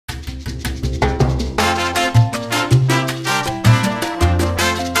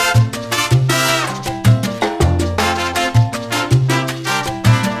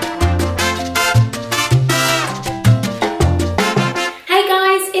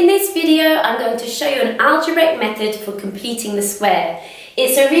in this video, I'm going to show you an algebraic method for completing the square.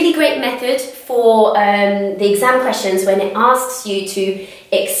 It's a really great method for the exam questions when it asks you to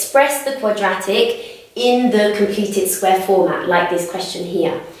express the quadratic in the completed square format, like this question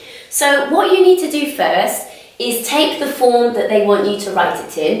here. So what you need to do first is take the form that they want you to write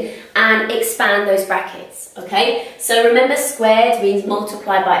it in and expand those brackets, okay? So remember, squared means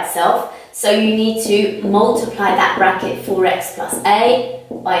multiply by itself, so you need to multiply that bracket 4x plus a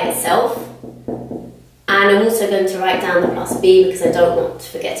by itself. And I'm also going to write down the plus b because I don't want to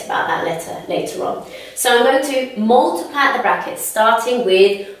forget about that letter later on. So I'm going to multiply the brackets starting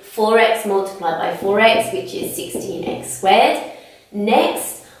with 4x multiplied by 4x, which is 16x squared.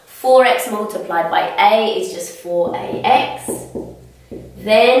 Next, 4x multiplied by a is just 4ax.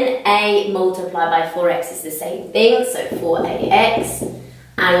 Then a multiplied by 4x is the same thing, so 4ax.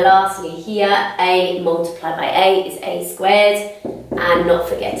 And lastly here, a multiplied by a is a squared, and not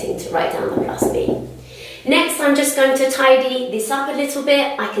forgetting to write down the plus b. Next, I'm just going to tidy this up a little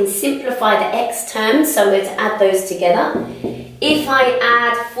bit. I can simplify the x terms, so I'm going to add those together. If I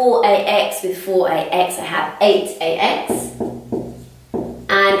add 4ax with 4ax, I have 8ax.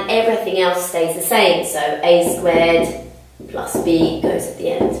 And everything else stays the same, so a squared plus b goes at the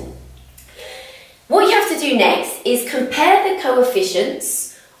end. What you have to do next is compare the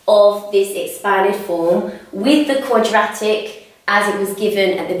coefficients of this expanded form with the quadratic as it was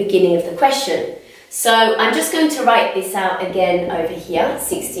given at the beginning of the question. So I'm just going to write this out again over here,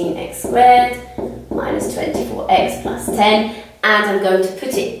 16x squared minus 24x plus 10, and I'm going to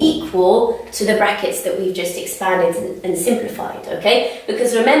put it equal to the brackets that we've just expanded and simplified, okay?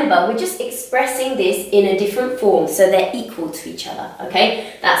 Because remember, we're just expressing this in a different form, so they're equal to each other,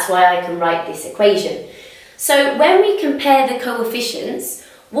 okay? That's why I can write this equation. So when we compare the coefficients,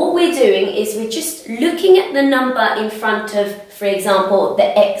 what we're doing is we're just looking at the number in front of, for example,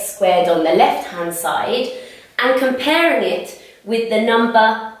 the x squared on the left-hand side and comparing it with the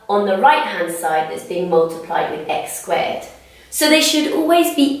number on the right-hand side that's being multiplied with x squared. So they should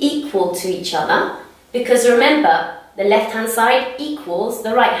always be equal to each other because remember, the left-hand side equals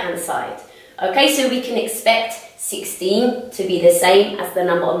the right-hand side. Okay, so we can expect 16 to be the same as the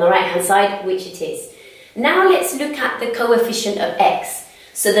number on the right-hand side, which it is. Now let's look at the coefficient of x.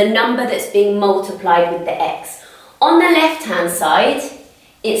 So the number that's being multiplied with the x. On the left-hand side,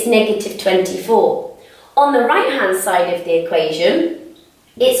 it's negative 24. On the right-hand side of the equation,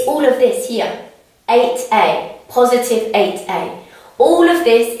 it's all of this here, 8a, positive 8a. All of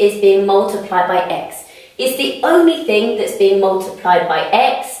this is being multiplied by x. It's the only thing that's being multiplied by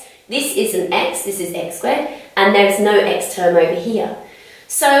x. This isn't x, this is x squared, and there's no x term over here.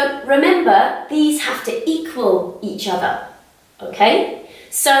 So remember, these have to equal each other, okay?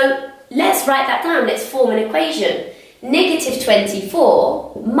 So let's write that down, let's form an equation. Negative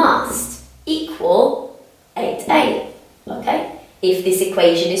 24 must equal 8a, okay? If this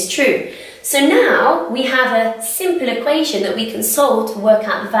equation is true. So now we have a simple equation that we can solve to work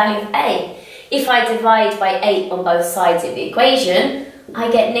out the value of a. If I divide by 8 on both sides of the equation,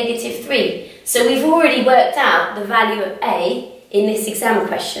 I get negative 3. So we've already worked out the value of a in this exam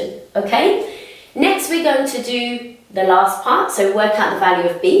question, okay? Next we're going to do the last part, so work out the value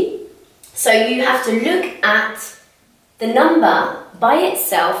of b. So you have to look at the number by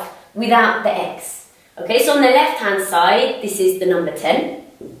itself without the x. Okay, so on the left-hand side, this is the number 10.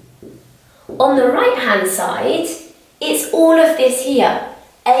 On the right-hand side, it's all of this here,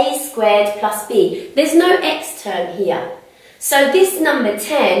 a squared plus b. There's no x term here. So this number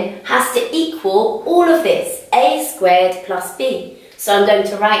 10 has to equal all of this, a squared plus b. So I'm going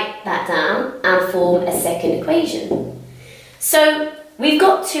to write that down and form a second equation. So we've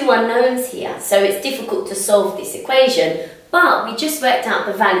got two unknowns here, so it's difficult to solve this equation, but we just worked out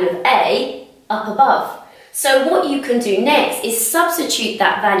the value of a up above. So what you can do next is substitute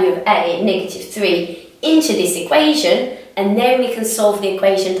that value of a, negative 3, into this equation, and then we can solve the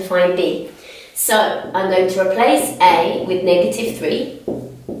equation to find b. So I'm going to replace a with negative 3.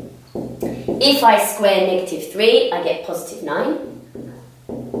 If I square negative 3, I get positive 9.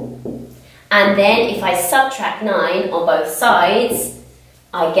 And then if I subtract 9 on both sides,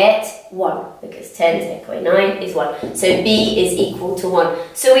 I get 1, because 10 take away 9 is 1. So b is equal to 1.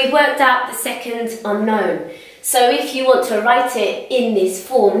 So we've worked out the second unknown. So if you want to write it in this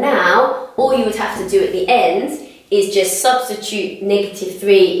form now, all you would have to do at the end is just substitute negative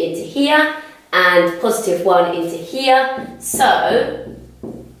 3 into here and positive 1 into here, so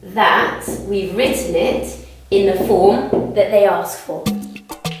that we've written it in the form that they ask for.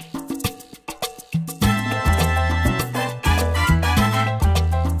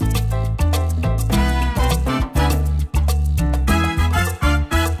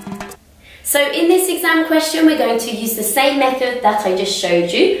 So in this exam question, we're going to use the same method that I just showed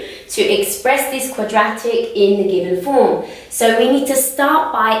you to express this quadratic in the given form. So we need to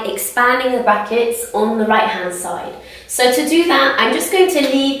start by expanding the brackets on the right-hand side. So to do that, I'm just going to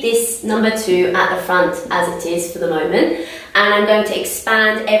leave this number 2 at the front as it is for the moment, and I'm going to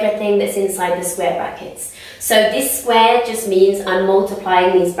expand everything that's inside the square brackets. So this square just means I'm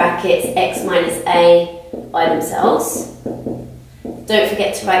multiplying these brackets x minus a by themselves. Don't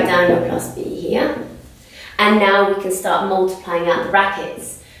forget to write down your plus b here. And now we can start multiplying out the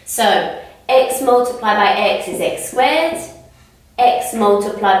brackets. So x multiplied by x is x squared. X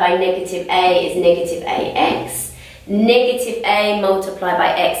multiplied by negative a is negative ax. Negative a multiplied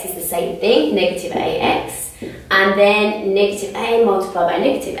by x is the same thing, negative ax. And then negative a multiplied by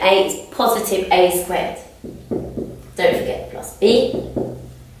negative a is positive a squared. Don't forget the plus b.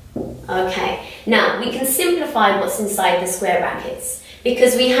 Okay, now we can simplify what's inside the square brackets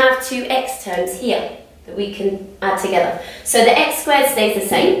because we have 2 x terms here that we can add together. So the x squared stays the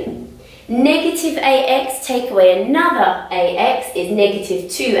same. Negative ax, take away another ax is negative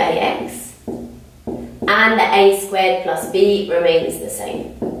 2ax. And the a squared plus b remains the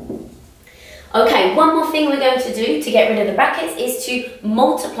same. Okay, one more thing we're going to do to get rid of the brackets is to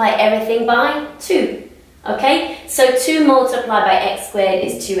multiply everything by 2. Okay, so 2 multiplied by x squared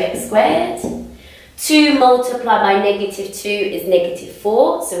is 2x squared. 2 multiplied by negative 2 is negative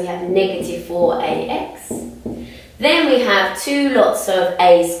 4, so we have negative 4ax. Then we have 2 lots of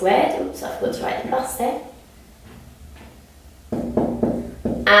a squared. Oops, I forgot to write the plus there.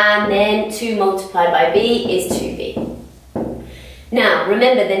 And then 2 multiplied by b is 2b. Now,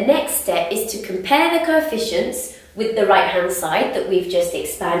 remember the next step is to compare the coefficients with the right-hand side that we've just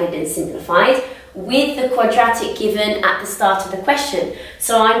expanded and simplified with the quadratic given at the start of the question.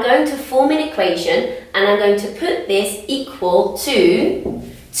 So I'm going to form an equation and I'm going to put this equal to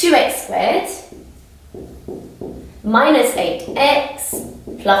 2x squared minus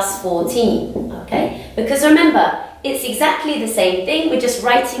 8x plus 14, okay? Because remember, it's exactly the same thing, we're just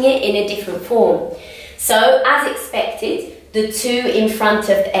writing it in a different form. So, as expected, the 2 in front of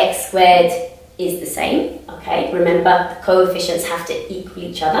the x squared is the same, okay? Remember, the coefficients have to equal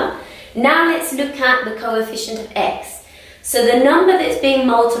each other. Now let's look at the coefficient of x. So the number that's being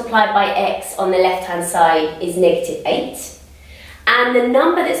multiplied by x on the left-hand side is negative 8. And the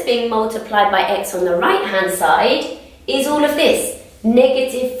number that's being multiplied by x on the right-hand side is all of this,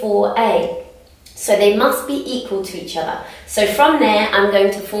 negative 4a. So they must be equal to each other. So from there, I'm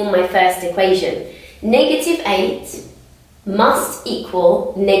going to form my first equation. Negative 8 must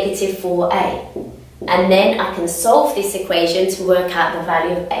equal negative 4a. And then I can solve this equation to work out the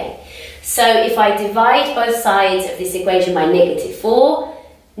value of a. So if I divide both sides of this equation by negative 4,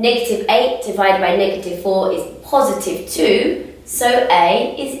 negative 8 divided by negative 4 is positive 2, so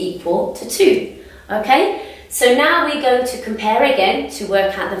a is equal to 2. Okay, so now we're going to compare again to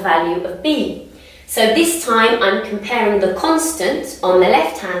work out the value of b. So this time I'm comparing the constant on the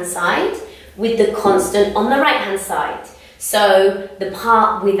left-hand side with the constant on the right-hand side. So the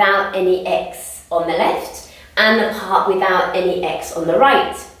part without any x on the left and the part without any x on the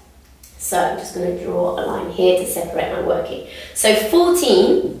right. So I'm just going to draw a line here to separate my working. So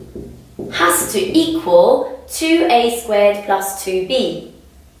 14 has to equal 2a squared plus 2b.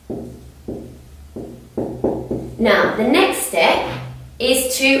 Now the next step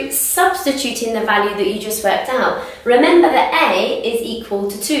is to substitute in the value that you just worked out. Remember that a is equal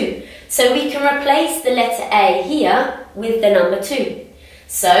to 2. So we can replace the letter a here with the number 2.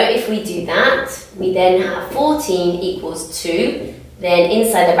 So if we do that, we then have 14 equals 2. Then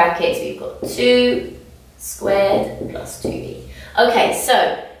inside the brackets we've got 2 squared plus 2b. Okay,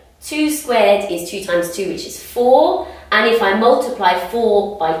 so 2 squared is 2 times 2, which is 4. And if I multiply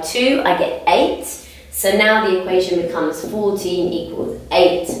 4 by 2, I get 8. So now the equation becomes 14 equals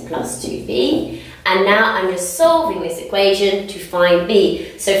 8 plus 2b. And now I'm just solving this equation to find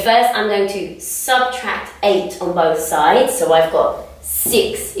b. So first I'm going to subtract 8 on both sides. So I've got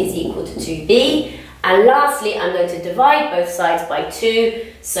 6 is equal to 2b. And lastly, I'm going to divide both sides by 2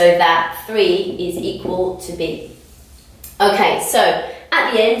 so that 3 is equal to b. Okay, so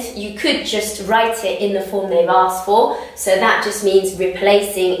at the end, you could just write it in the form they've asked for. So that just means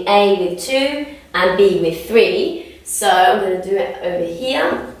replacing a with 2 and b with 3. So I'm going to do it over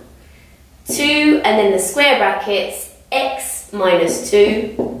here. 2 and then the square brackets, x minus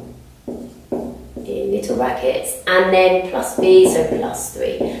 2 in little brackets, and then plus b, so plus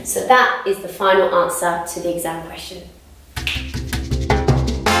 3. So that is the final answer to the exam question.